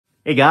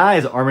Hey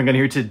guys, Arm&Gun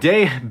here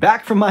today,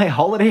 back from my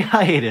holiday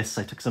hiatus.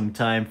 I took some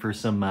time for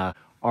some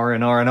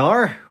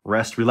R&R,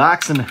 rest,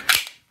 relax, and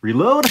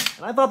reload.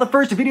 And I thought the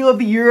first video of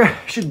the year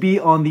should be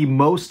on the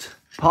most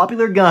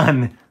popular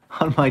gun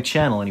on my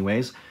channel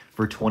anyways,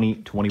 for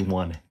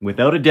 2021.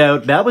 Without a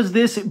doubt, that was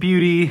this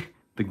beauty,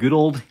 the good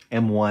old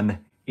M1,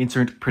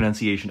 insert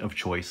pronunciation of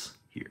choice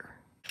here.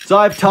 So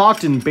I've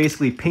talked and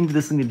basically pinged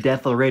this thing to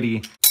death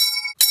already.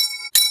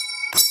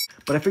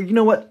 But I figured, you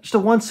know what, just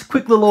a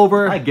quick little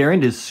over. My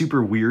Garand is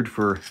super weird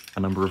for a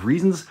number of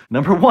reasons.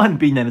 Number one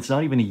being that it's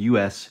not even a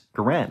US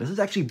Garand. This is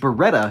actually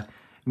Beretta,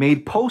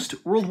 made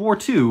post-World War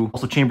II,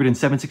 also chambered in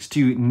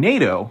 7.62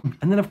 NATO.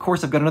 And then of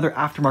course I've got another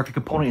aftermarket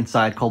component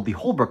inside called the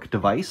Holbrook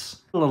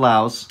device. It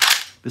allows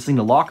this thing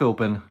to lock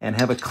open and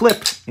have a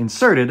clip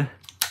inserted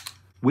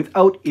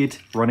without it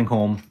running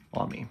home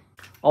on me.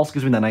 Also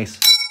gives me that nice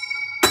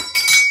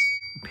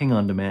ping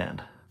on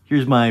demand.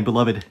 Here's my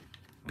beloved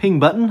ping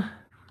button.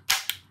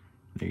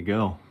 There you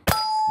go.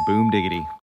 Boom diggity.